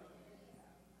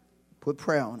 Put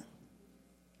prayer on it.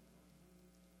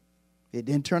 It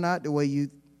didn't turn out the way you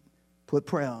put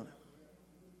prayer on it.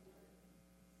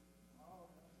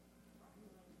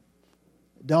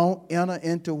 Don't enter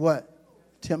into what?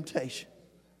 Temptation.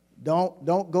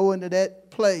 Don't go into that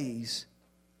place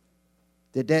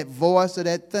that voice of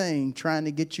that thing trying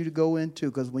to get you to go into.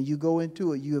 Because when you go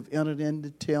into it, you have entered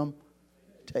into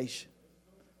temptation.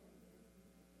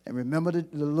 And remember the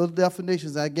little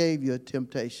definitions I gave you of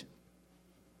temptation.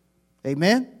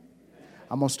 Amen?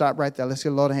 I'm going to stop right there. Let's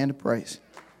give the Lord a hand of praise.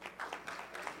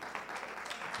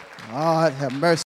 God have mercy.